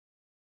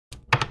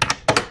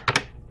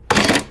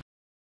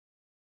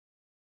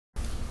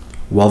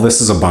Well,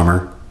 this is a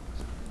bummer.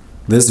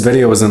 This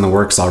video was in the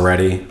works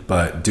already,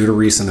 but due to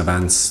recent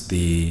events,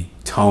 the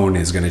tone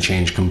is going to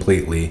change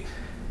completely,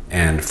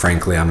 and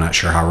frankly, I'm not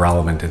sure how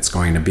relevant it's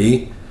going to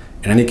be.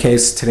 In any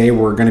case, today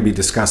we're going to be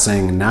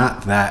discussing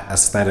not that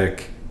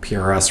aesthetic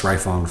PRS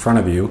rifle in front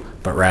of you,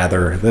 but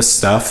rather this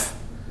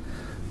stuff,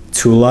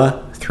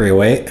 Tula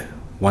 308,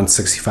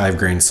 165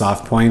 grain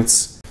soft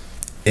points.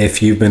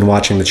 If you've been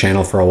watching the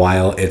channel for a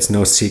while, it's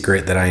no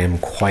secret that I am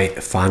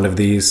quite fond of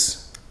these.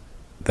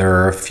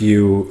 There are a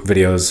few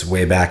videos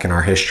way back in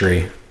our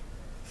history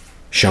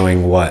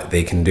showing what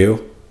they can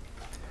do.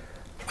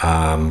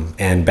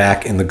 And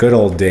back in the good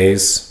old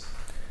days,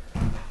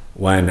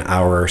 when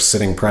our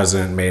sitting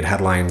president made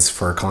headlines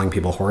for calling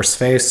people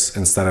horseface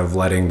instead of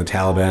letting the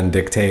Taliban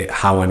dictate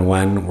how and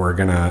when we're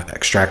gonna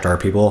extract our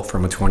people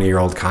from a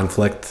 20-year-old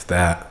conflict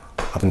that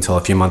up until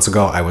a few months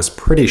ago, I was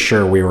pretty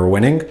sure we were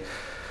winning.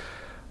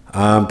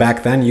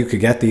 Back then, you could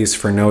get these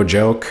for no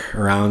joke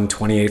around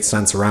 28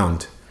 cents a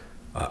round.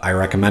 I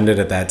recommended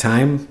at that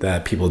time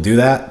that people do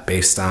that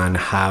based on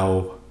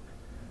how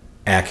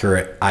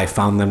accurate I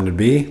found them to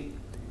be,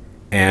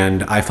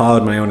 and I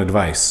followed my own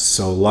advice.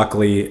 So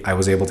luckily I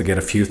was able to get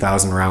a few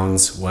thousand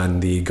rounds when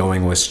the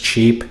going was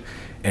cheap,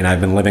 and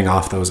I've been living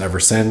off those ever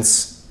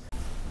since.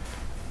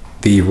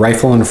 The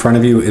rifle in front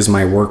of you is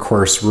my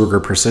workhorse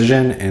Ruger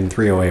Precision in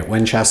 308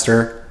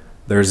 Winchester.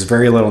 There's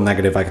very little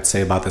negative I could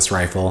say about this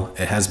rifle.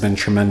 It has been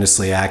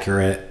tremendously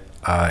accurate.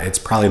 It's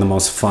probably the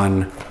most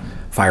fun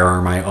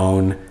firearm I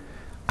own.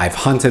 I've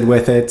hunted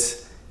with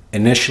it.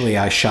 Initially,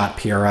 I shot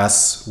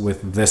PRS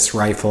with this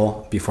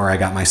rifle before I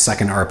got my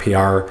second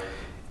RPR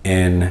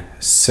in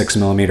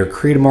 6mm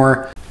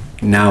Creedmoor.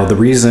 Now, the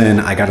reason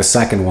I got a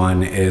second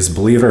one is,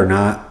 believe it or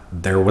not,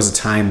 there was a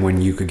time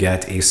when you could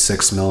get a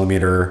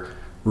 6mm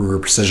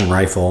Ruger Precision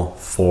rifle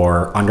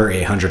for under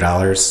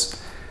 $800,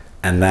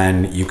 and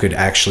then you could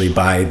actually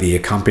buy the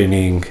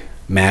accompanying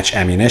match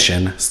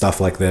ammunition,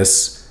 stuff like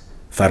this,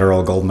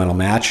 Federal Gold Medal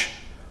match,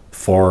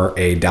 for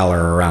 $1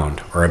 a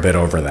round, or a bit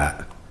over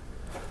that.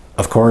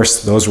 Of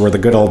course, those were the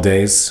good old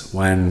days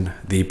when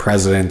the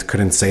president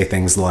couldn't say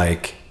things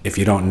like, if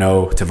you don't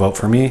know to vote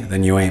for me,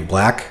 then you ain't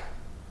black,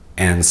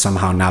 and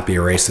somehow not be a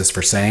racist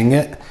for saying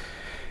it.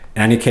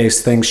 In any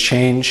case, things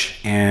change,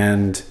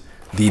 and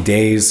the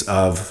days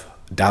of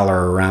 $1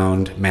 a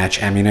round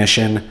match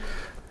ammunition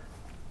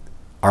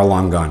are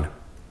long gone,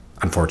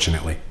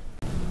 unfortunately.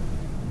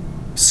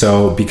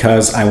 So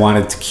because I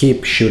wanted to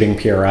keep shooting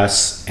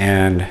PRS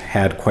and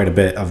had quite a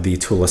bit of the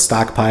Tula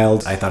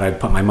stockpiled, I thought I'd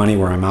put my money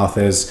where my mouth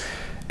is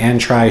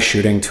and try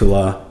shooting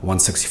Tula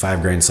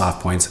 165 grain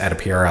soft points at a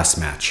PRS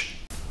match.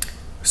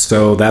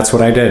 So that's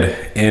what I did.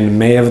 In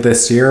May of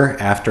this year,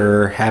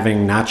 after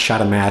having not shot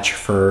a match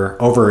for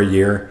over a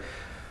year,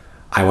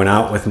 I went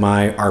out with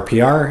my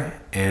RPR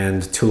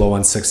and Tula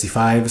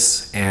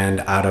 165s, and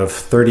out of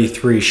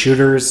 33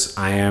 shooters,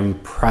 I am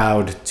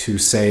proud to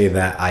say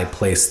that I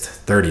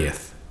placed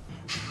 30th.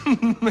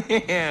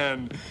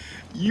 Man,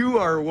 you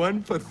are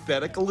one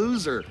pathetic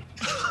loser.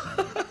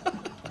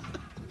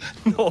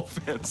 No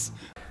offense.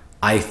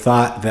 I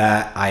thought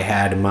that I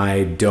had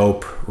my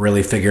dope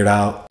really figured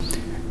out,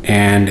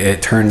 and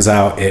it turns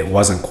out it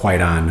wasn't quite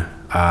on.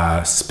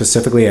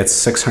 Specifically at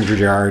 600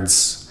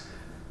 yards,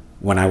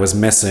 when I was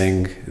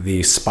missing,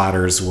 the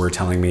spotters were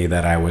telling me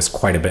that I was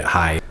quite a bit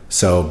high.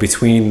 So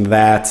between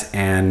that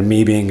and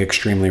me being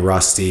extremely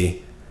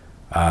rusty,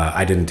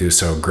 I didn't do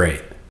so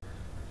great.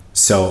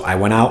 So I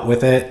went out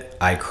with it,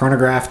 I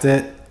chronographed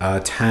it, a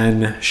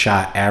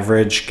 10-shot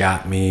average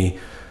got me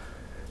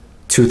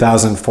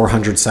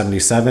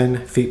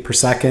 2,477 feet per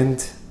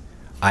second.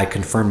 I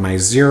confirmed my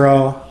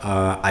zero,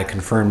 I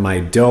confirmed my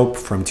dope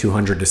from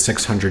 200 to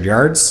 600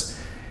 yards,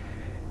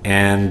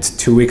 and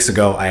 2 weeks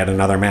ago I had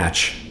another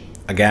match.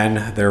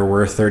 Again, there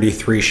were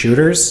 33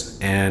 shooters,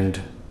 and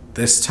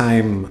this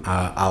time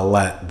I'll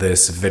let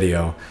this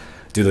video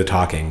do the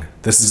talking.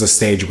 This is a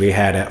stage we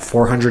had at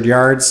 400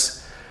 yards,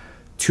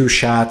 2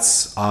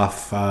 shots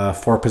off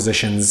 4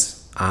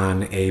 positions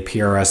on a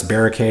PRS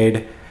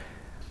barricade,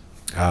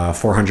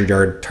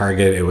 400-yard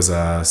target. It was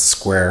a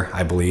square,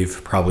 I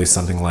believe, probably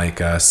something like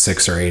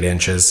 6 or 8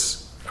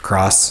 inches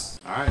across.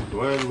 All right, go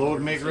ahead and load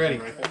and make ready.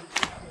 You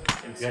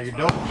got your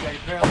dope, you got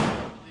your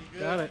barrel.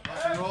 Got it.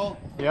 Roll.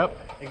 Yep.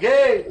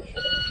 Engage!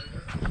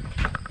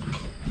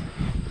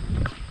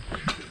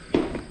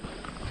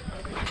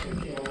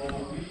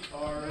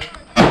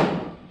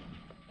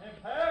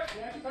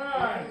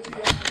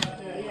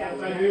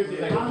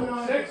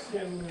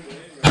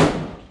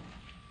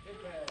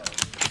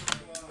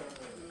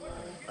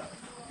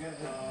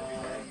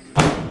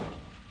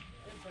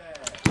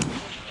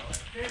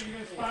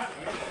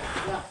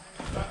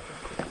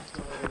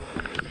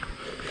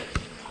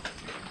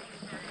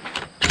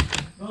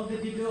 Well,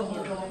 did you do a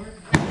hold over?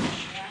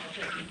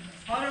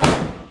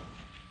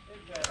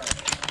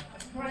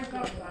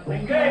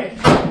 Engage!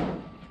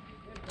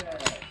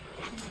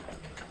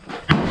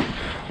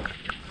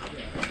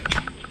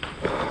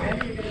 Ready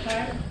to get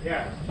attacked?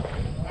 Yeah.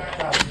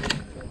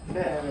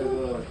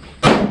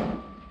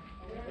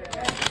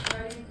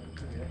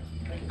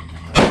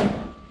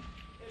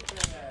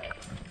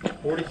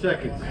 40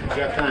 seconds. You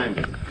got time.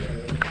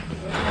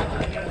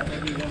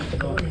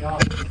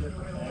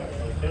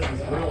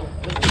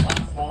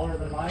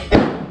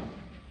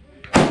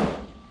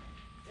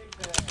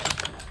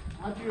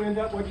 How'd you end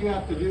up? What'd you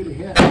have to do to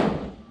hit?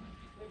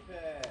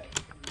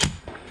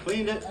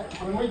 Cleaned it.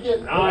 When we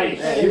get Nice.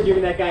 Hey, You're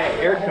giving that guy a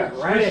haircut,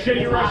 right?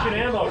 Shitty Russian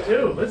ammo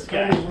too. Let's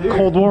go.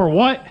 Cold War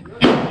what?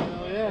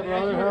 Hell yeah,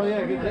 brother. Hell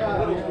yeah. Good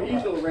job. The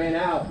diesel ran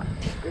out.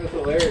 It was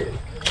hilarious.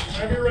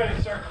 Whenever you're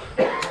ready, sir.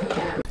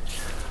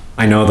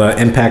 I know the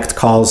impact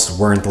calls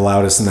weren't the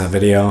loudest in that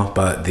video,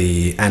 but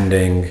the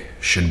ending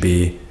should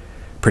be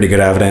pretty good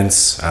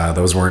evidence.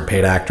 Those weren't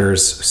paid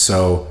actors.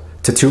 So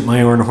to toot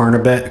my own horn a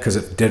bit, because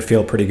it did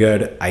feel pretty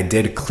good, I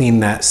did clean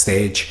that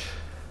stage.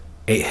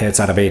 8 hits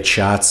out of 8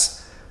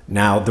 shots.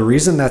 Now, the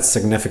reason that's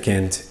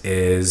significant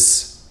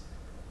is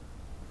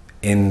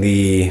in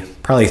the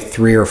probably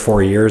 3 or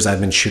 4 years I've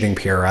been shooting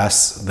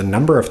PRS, the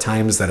number of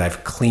times that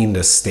I've cleaned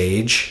a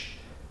stage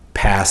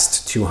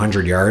past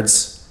 200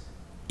 yards,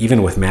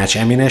 even with match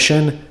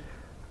ammunition,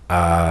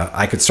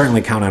 I could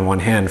certainly count on one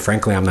hand.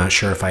 Frankly, I'm not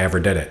sure if I ever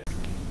did it.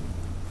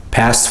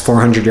 Past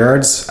 400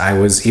 yards, I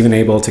was even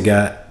able to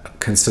get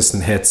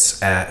consistent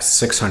hits at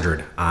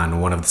 600 on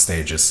one of the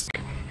stages.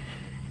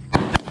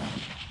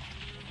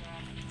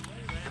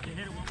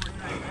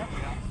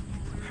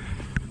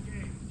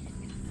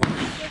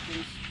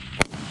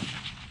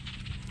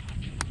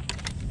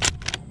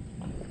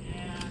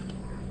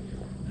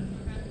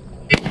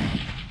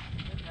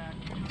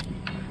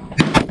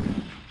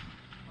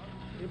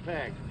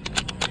 Impact.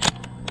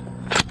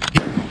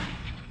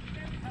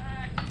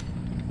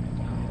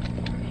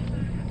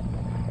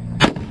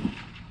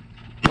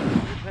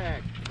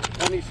 Impact.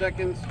 20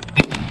 seconds.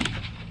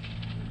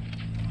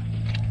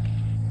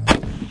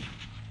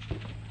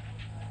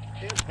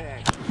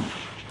 Impact.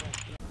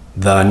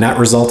 The net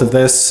result of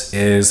this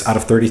is out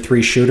of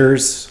 33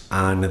 shooters,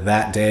 on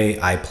that day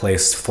I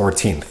placed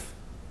 14th.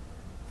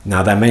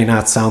 Now that may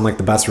not sound like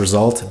the best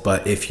result,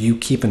 but if you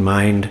keep in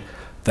mind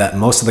that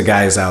most of the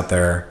guys out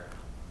there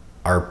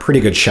are pretty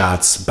good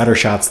shots, better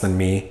shots than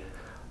me,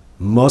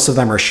 most of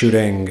them are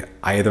shooting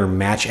either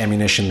match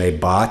ammunition they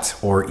bought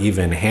or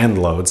even hand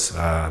loads.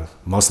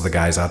 Most of the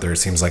guys out there, it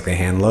seems like they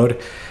hand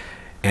load.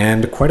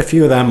 And quite a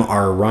few of them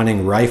are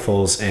running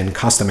rifles in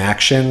custom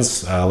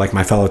actions, like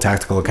my fellow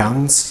tactical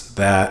accountants,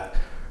 that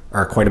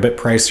are quite a bit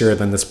pricier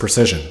than this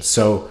precision.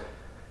 So,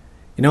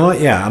 you know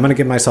what? Yeah, I'm gonna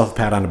give myself a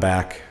pat on the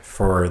back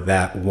for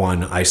that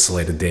one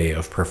isolated day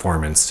of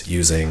performance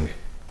using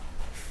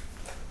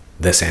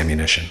this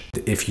ammunition.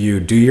 If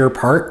you do your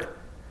part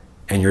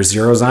and your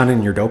zero's on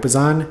and your dope is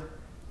on,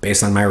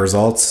 based on my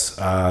results,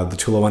 the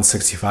Tula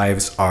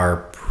 165s are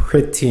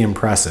pretty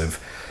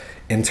impressive.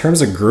 In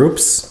terms of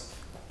groups,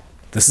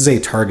 this is a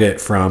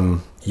target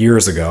from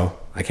years ago.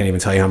 I can't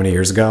even tell you how many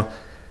years ago.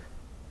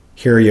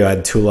 Here you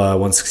had Tula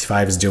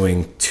 165s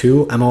doing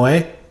 2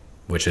 MOA,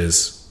 which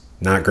is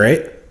not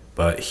great,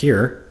 but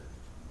here,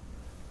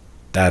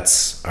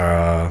 that's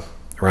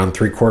around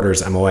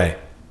 3/4 MOA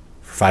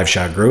for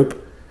 5-shot group.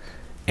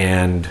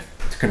 And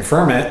to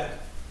confirm it,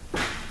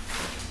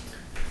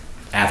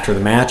 after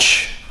the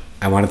match,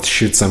 I wanted to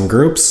shoot some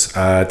groups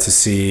to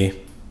see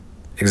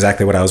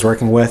exactly what I was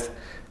working with.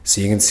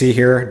 So you can see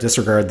here,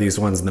 disregard these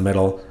ones in the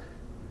middle.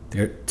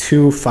 There are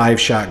 2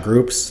 5-shot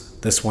groups.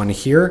 This one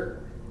here,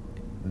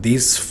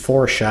 these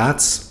 4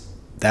 shots,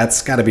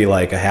 that's got to be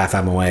like a half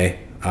MOA,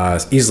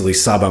 easily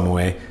sub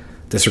MOA.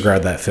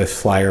 Disregard that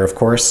 5th flyer, of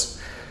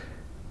course.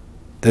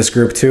 This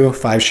group 2,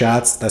 5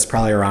 shots, that's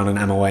probably around an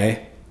MOA.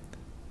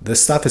 This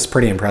stuff is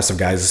pretty impressive,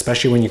 guys,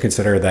 especially when you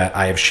consider that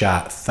I have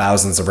shot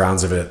thousands of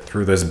rounds of it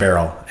through this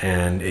barrel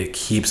and it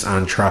keeps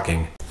on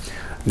trucking.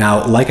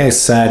 Now, like I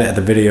said at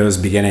the video's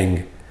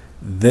beginning,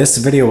 this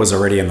video was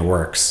already in the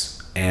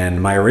works,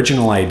 and my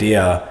original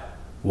idea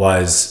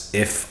was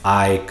if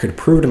I could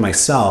prove to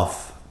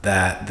myself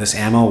that this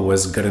ammo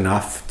was good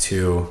enough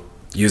to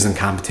use in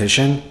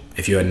competition,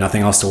 if you had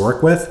nothing else to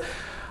work with,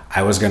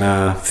 I was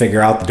gonna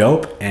figure out the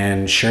dope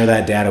and share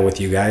that data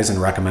with you guys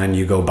and recommend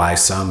you go buy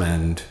some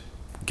and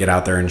get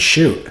out there and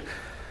shoot.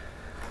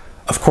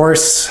 Of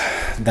course,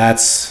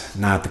 that's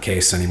not the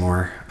case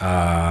anymore.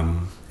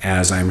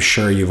 As I'm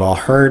sure you've all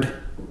heard,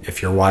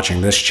 if you're watching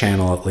this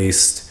channel at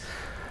least,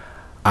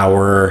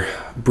 our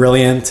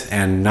brilliant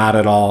and not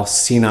at all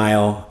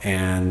senile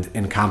and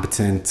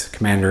incompetent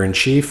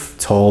commander-in-chief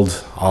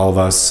told all of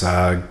us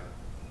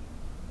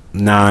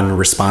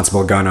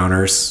non-responsible gun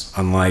owners,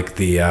 unlike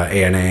the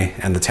ANA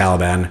and the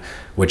Taliban,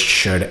 which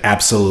should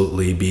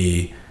absolutely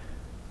be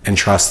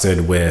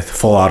entrusted with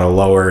full auto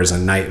lowers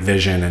and night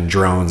vision and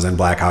drones and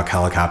Black Hawk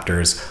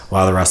helicopters,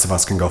 while the rest of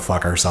us can go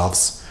fuck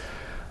ourselves.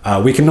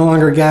 We can no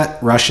longer get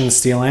Russian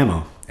steel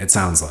ammo, it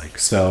sounds like.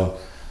 So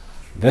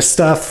this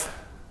stuff,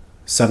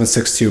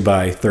 7.62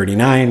 by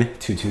 39,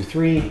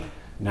 223,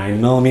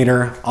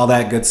 9mm, all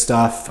that good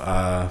stuff.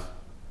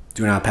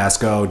 Do not pass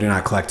go, do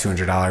not collect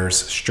 $200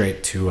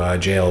 straight to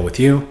jail with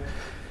you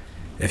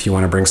if you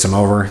want to bring some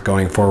over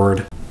going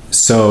forward.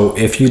 So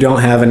if you don't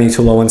have any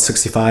Tula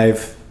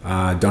 165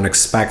 don't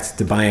expect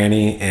to buy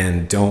any,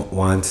 and don't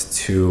want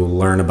to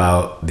learn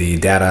about the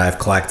data I've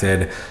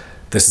collected,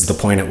 this is the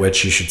point at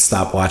which you should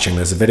stop watching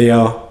this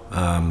video.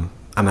 I'm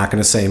not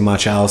going to say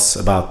much else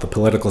about the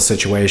political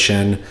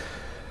situation,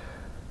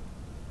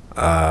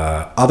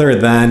 other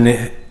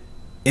than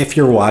if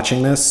you're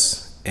watching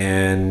this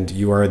and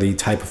you are the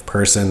type of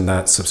person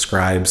that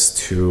subscribes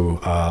to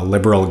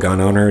liberal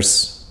gun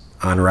owners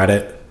on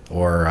Reddit,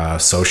 or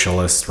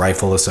Socialist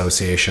Rifle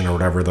Association, or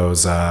whatever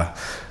those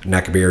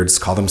neckbeards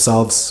call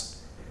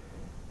themselves.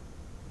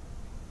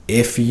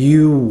 If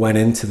you went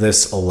into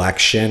this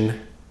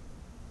election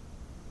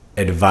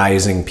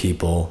advising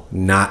people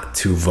not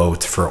to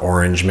vote for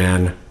Orange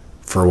Man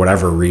for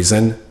whatever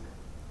reason,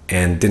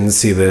 and didn't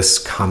see this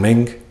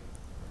coming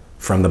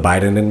from the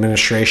Biden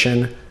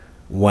administration,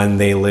 when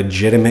they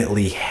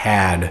legitimately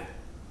had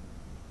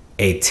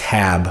a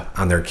tab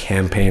on their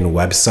campaign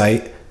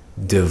website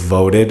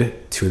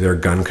devoted to their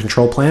gun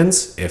control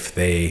plans if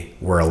they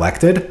were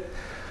elected.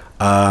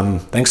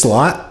 Thanks a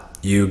lot.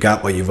 You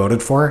got what you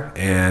voted for,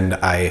 and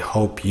I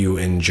hope you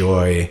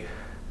enjoy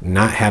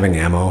not having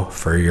ammo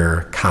for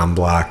your comm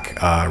block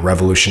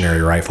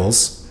revolutionary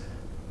rifles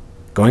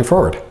going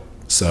forward.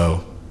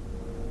 So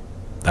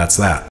that's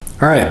that.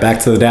 All right, back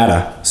to the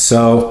data.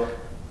 So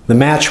the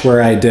match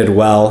where I did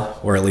well,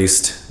 or at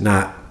least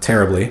not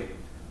terribly,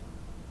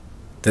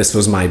 this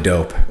was my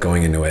dope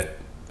going into it.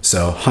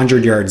 So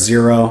 100 yards,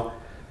 0.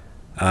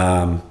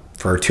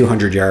 For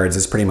 200 yards,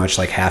 it's pretty much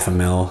like half a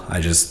mil.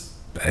 I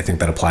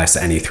think that applies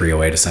to any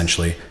 308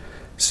 essentially.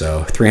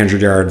 So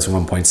 300 yards,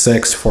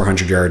 1.6,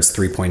 400 yards,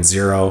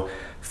 3.0,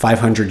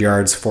 500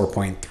 yards,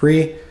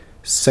 4.3,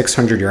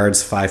 600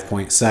 yards,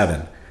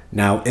 5.7.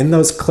 Now in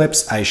those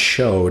clips I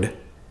showed,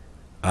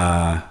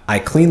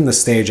 I cleaned the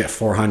stage at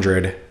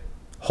 400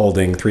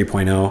 holding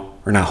 3.0,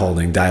 or not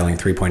holding, dialing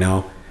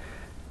 3.0.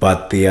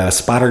 But the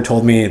spotter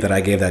told me that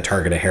I gave that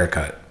target a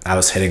haircut. I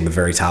was hitting the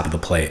very top of the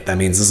plate. That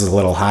means this is a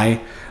little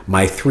high.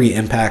 My 3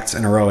 impacts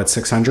in a row at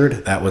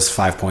 600, that was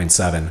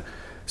 5.7.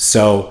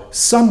 So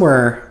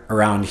somewhere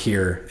around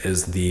here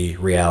is the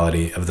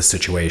reality of the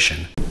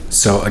situation.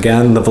 So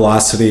again, the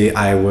velocity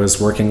I was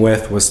working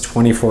with was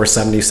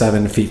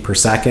 2477 feet per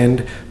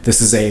second.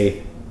 This is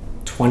a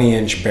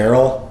 20-inch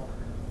barrel,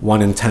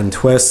 1 in 10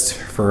 twist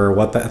for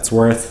what that's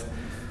worth.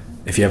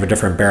 If you have a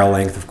different barrel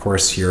length, of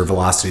course, your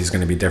velocity is going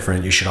to be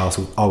different. You should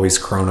also always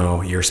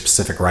chrono your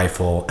specific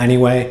rifle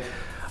anyway.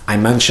 I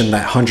mentioned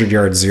that 100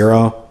 yard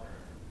 0.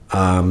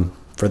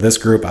 For this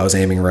group, I was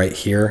aiming right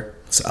here.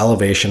 So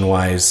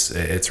elevation-wise,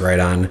 it's right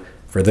on.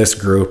 For this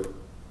group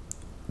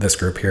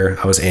here,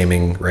 I was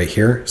aiming right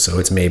here. So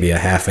it's maybe a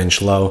 ½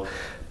 inch low,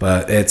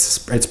 but it's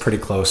pretty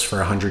close for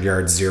 100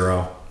 yard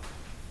 0.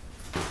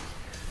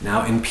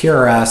 Now in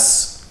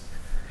PRS,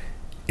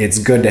 it's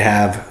good to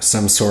have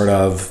some sort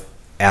of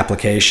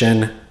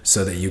application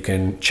so that you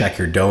can check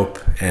your dope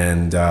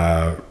and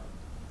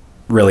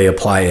really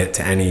apply it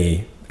to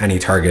any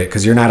target,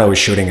 because you're not always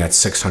shooting at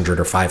 600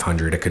 or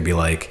 500. It could be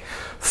like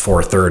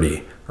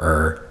 430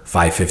 or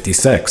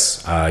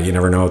 556. You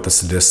never know what the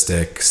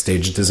sadistic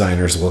stage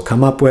designers will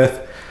come up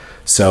with.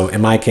 So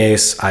in my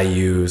case, I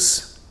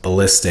use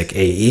Ballistic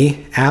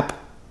AE app,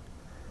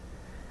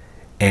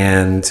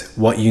 and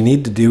what you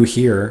need to do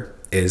here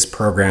is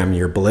program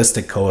your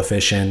ballistic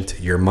coefficient,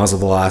 your muzzle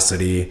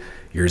velocity,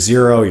 your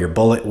 0, your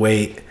bullet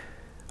weight,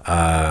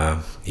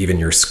 even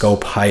your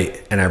scope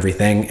height and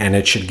everything, and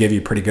it should give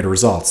you pretty good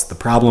results. The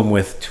problem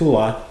with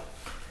Tula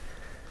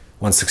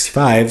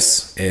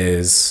 165s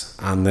is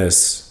on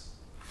this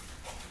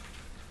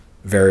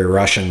very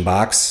Russian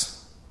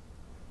box,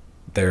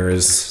 there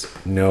is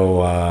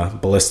no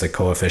ballistic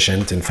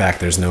coefficient. In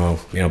fact, there's no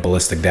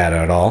ballistic data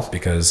at all,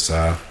 because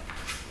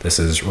this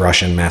is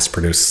Russian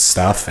mass-produced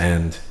stuff,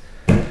 and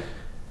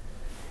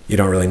you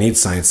don't really need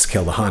science to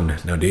kill the Hun,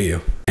 no do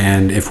you?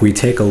 And if we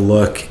take a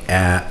look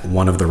at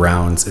one of the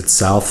rounds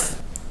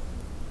itself,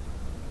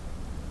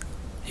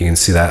 you can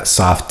see that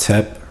soft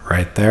tip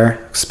right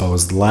there,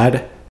 exposed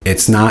lead.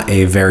 It's not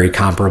a very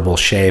comparable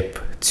shape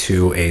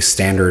to a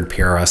standard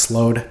PRS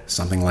load,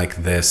 something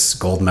like this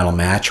gold medal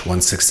match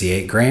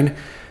 168 grain,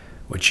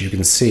 which you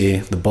can see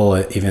the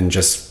bullet, even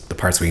just the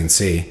parts we can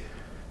see,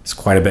 is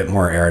quite a bit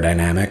more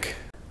aerodynamic.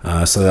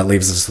 So that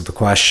leaves us with the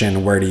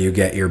question, where do you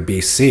get your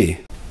BC?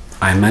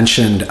 I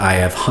mentioned I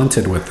have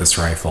hunted with this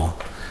rifle,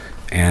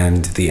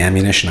 and the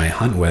ammunition I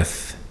hunt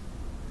with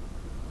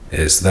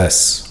is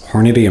this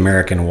Hornady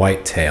American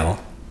Whitetail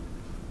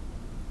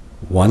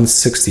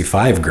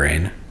 165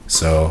 grain,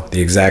 so the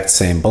exact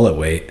same bullet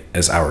weight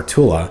as our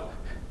Tula.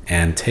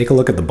 And take a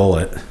look at the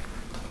bullet.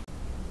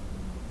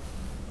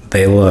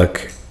 They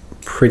look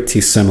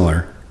pretty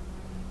similar.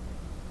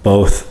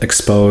 Both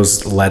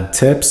exposed lead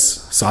tips,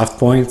 soft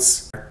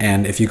points,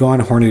 and if you go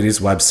on Hornady's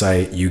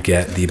website, you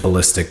get the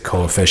ballistic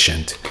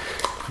coefficient,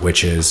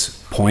 which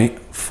is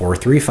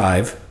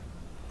 0.435.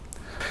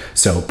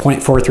 So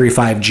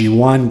 0.435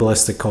 G1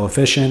 ballistic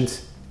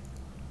coefficient,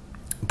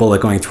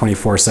 bullet going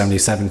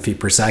 2477 feet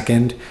per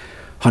second,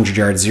 100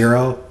 yard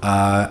 0.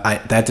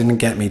 That didn't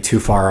get me too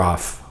far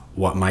off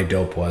what my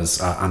dope was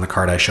on the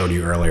card I showed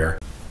you earlier.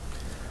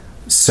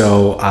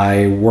 So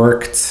I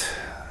worked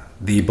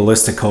the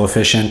ballistic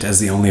coefficient as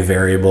the only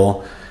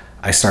variable.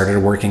 I started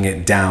working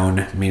it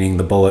down, meaning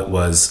the bullet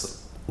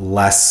was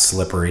less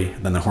slippery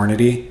than the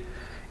Hornady,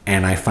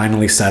 and I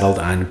finally settled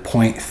on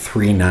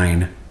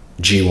 0.39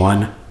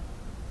 G1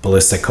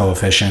 ballistic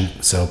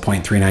coefficient, so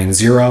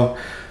 0.390,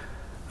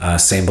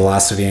 same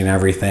velocity and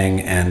everything,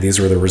 and these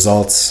were the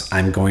results.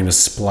 I'm going to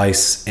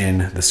splice in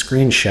the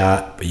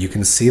screenshot, but you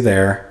can see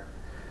there,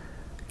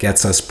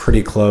 gets us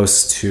pretty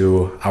close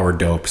to our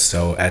dope.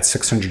 So at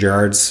 600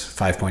 yards,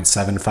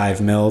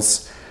 5.75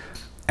 mils.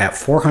 At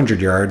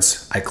 400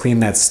 yards, I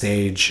cleaned that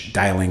stage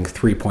dialing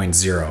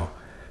 3.0,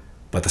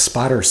 but the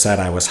spotter said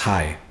I was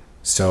high.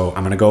 So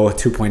I'm gonna go with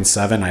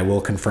 2.7. I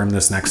will confirm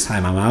this next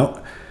time I'm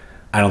out.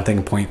 I don't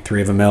think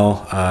 0.3 of a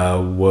mil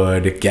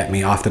would get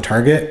me off the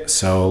target,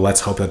 so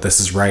let's hope that this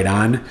is right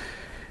on.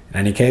 In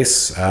any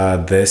case,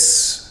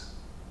 this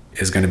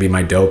is going to be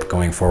my dope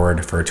going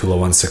forward for Tula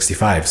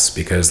 165s,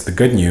 because the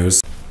good news,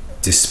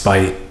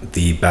 despite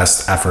the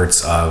best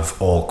efforts of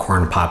old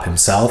Corn Pop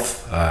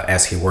himself,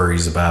 as he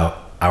worries about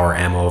our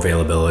ammo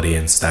availability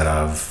instead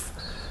of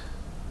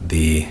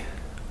the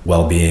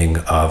well-being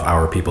of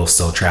our people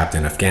still trapped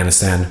in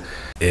Afghanistan,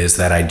 is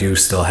that I do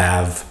still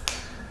have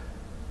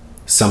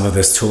some of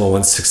this Tula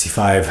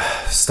 165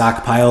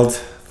 stockpiled,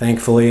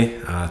 thankfully,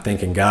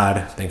 thanking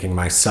God, thanking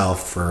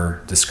myself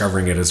for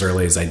discovering it as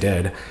early as I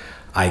did,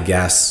 I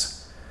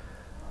guess.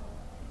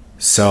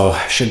 So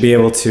should be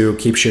able to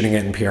keep shooting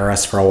it in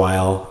PRS for a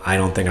while. I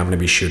don't think I'm going to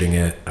be shooting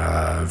it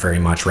very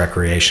much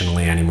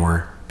recreationally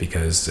anymore,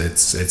 because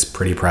it's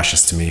pretty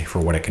precious to me for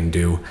what it can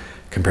do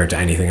compared to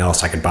anything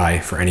else I could buy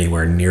for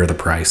anywhere near the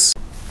price.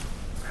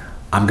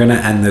 I'm going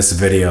to end this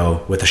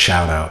video with a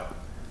shout out.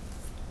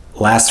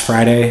 Last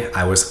Friday,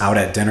 I was out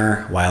at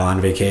dinner while on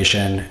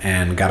vacation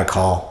and got a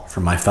call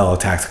from my fellow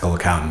tactical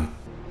accountant.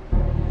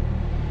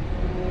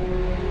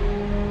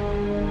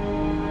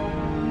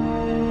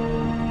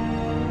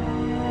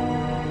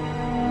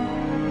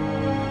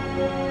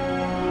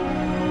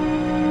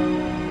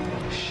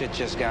 Shit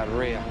just got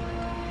real.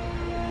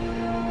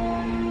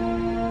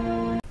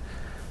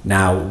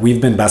 Now, we've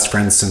been best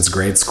friends since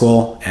grade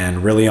school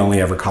and really only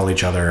ever call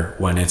each other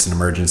when it's an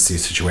emergency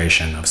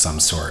situation of some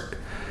sort.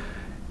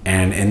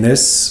 And in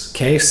this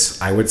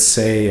case, I would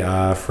say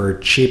for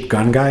cheap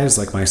gun guys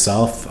like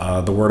myself,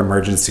 the word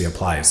emergency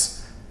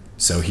applies.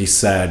 So he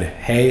said,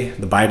 hey,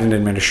 the Biden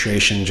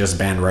administration just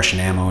banned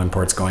Russian ammo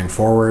imports going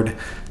forward.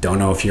 Don't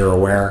know if you're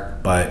aware,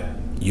 but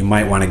you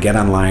might want to get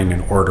online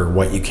and order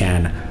what you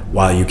can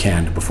while you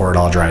can before it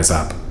all dries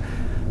up.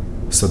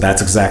 So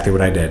that's exactly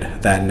what I did.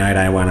 That night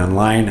I went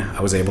online.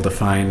 I was able to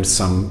find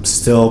some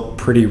still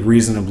pretty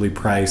reasonably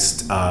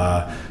priced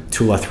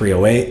Tula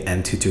 308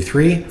 and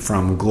 223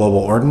 from Global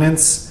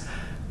Ordnance.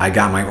 I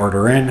got my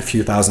order in, a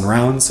few thousand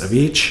rounds of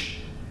each,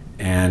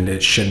 and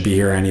it should be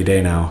here any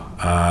day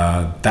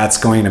now. That's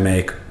going to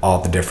make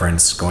all the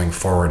difference going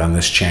forward on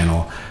this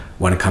channel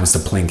when it comes to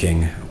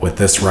plinking with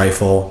this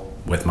rifle,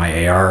 with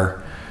my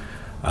AR,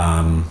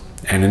 and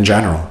in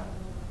general,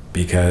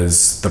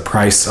 because the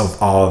price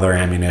of all other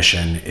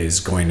ammunition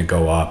is going to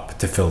go up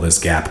to fill this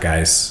gap,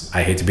 guys.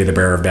 I hate to be the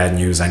bearer of bad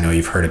news. I know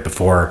you've heard it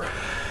before,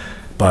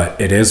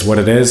 but it is what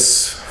it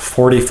is.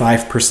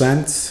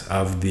 45%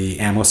 of the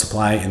ammo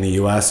supply in the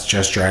US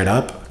just dried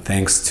up,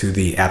 thanks to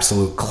the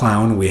absolute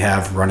clown we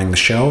have running the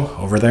show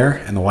over there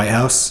in the White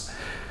House.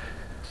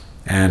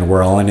 And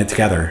we're all in it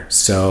together.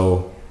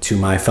 So to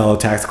my fellow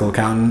tactical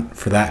accountant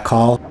for that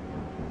call,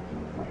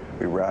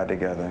 we ride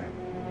together.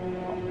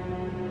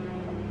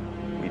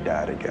 We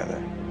die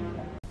together.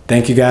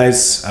 Thank you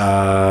guys.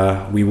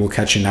 We will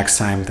catch you next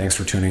time. Thanks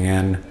for tuning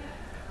in.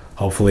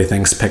 Hopefully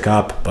things pick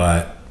up,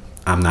 but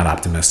I'm not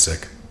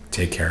optimistic.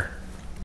 Take care.